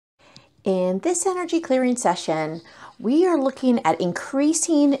In this energy clearing session, we are looking at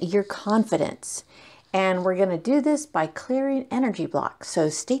increasing your confidence, and we're going to do this by clearing energy blocks. So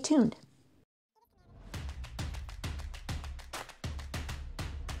stay tuned.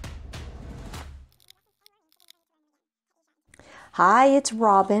 Hi, it's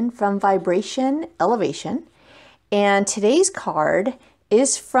Robin from Vibration Elevation, and today's card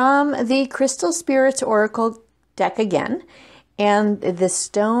is from the Crystal Spirits Oracle deck again, and the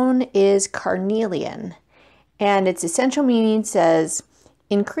stone is carnelian, and its essential meaning says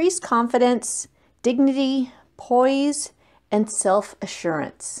increased confidence, dignity, poise, and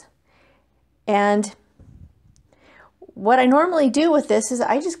self-assurance. And what I normally do with this is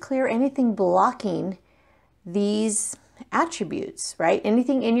I just clear anything blocking these attributes, right?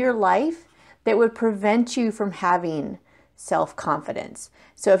 Anything in your life that would prevent you from having self-confidence.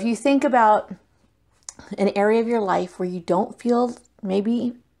 So if you think about an area of your life where you don't feel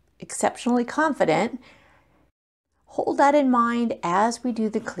maybe exceptionally confident, hold that in mind as we do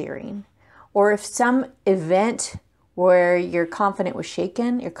the clearing. Or if some event where your confidence was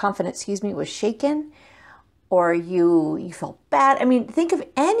shaken, was shaken, or you felt bad. I mean, think of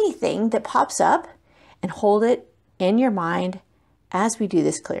anything that pops up and hold it in your mind as we do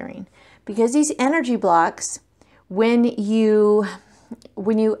this clearing. Because these energy blocks, when you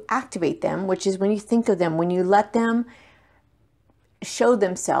activate them, which is when you think of them, when you let them show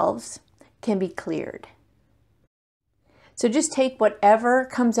themselves, can be cleared. So just take whatever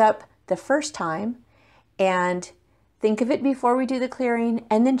comes up the first time and think of it before we do the clearing,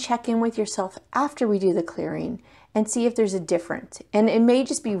 and then check in with yourself after we do the clearing and see if there's a difference. And it may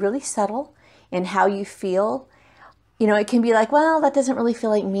just be really subtle in how you feel. You know, it can be like, well, that doesn't really feel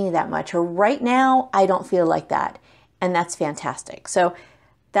like me that much, or right now I don't feel like that. And that's fantastic. So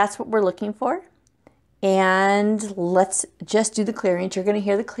that's what we're looking for. And let's just do the clearing. You're going to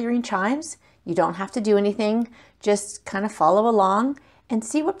hear the clearing chimes. You don't have to do anything. Just kind of follow along and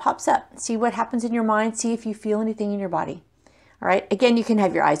see what pops up. See what happens in your mind. See if you feel anything in your body. All right. Again, you can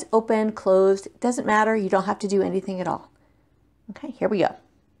have your eyes open, closed. It doesn't matter. You don't have to do anything at all. Okay, here we go.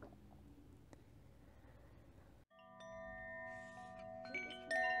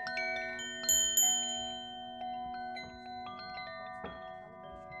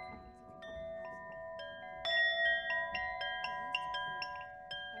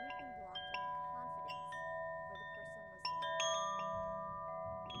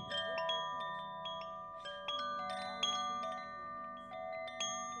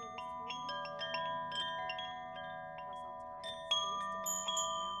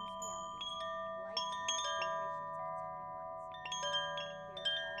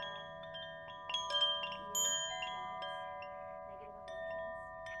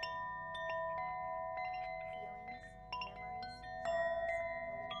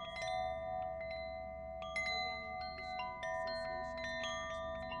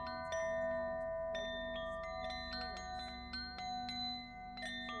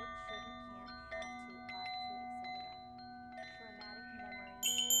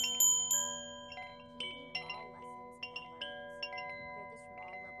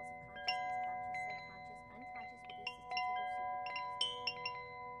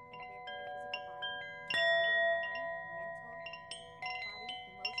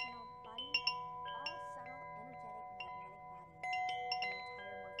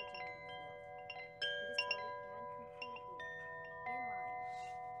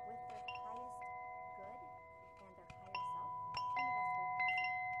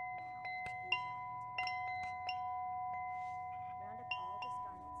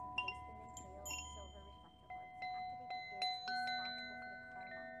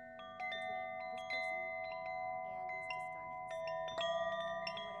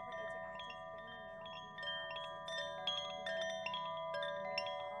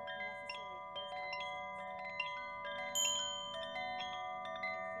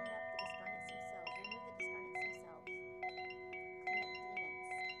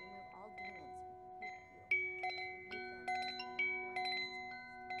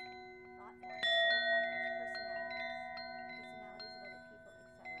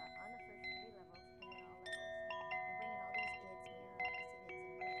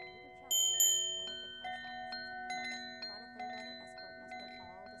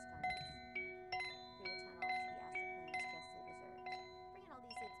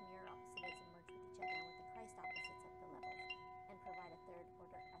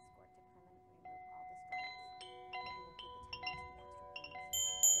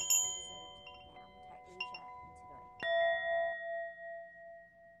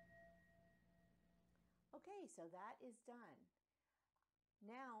 Okay, so that is done.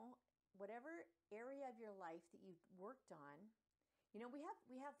 Now, whatever area of your life that you've worked on, you know, we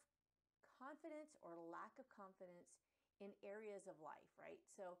have confidence or lack of confidence in areas of life, right?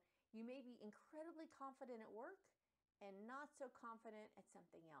 So you may be incredibly confident at work and not so confident at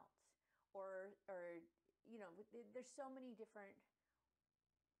something else. Or you know, there's so many different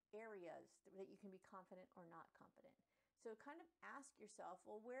areas that you can be confident or not confident. So kind of ask yourself,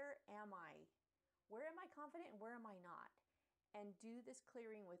 well, where am I? Where am I confident and where am I not? And do this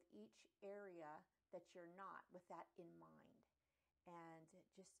clearing with each area that you're not, with that in mind, and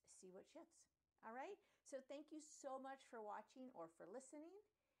just see what shifts. All right. So thank you so much for watching or for listening,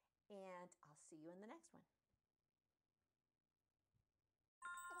 and I'll see you in the next one.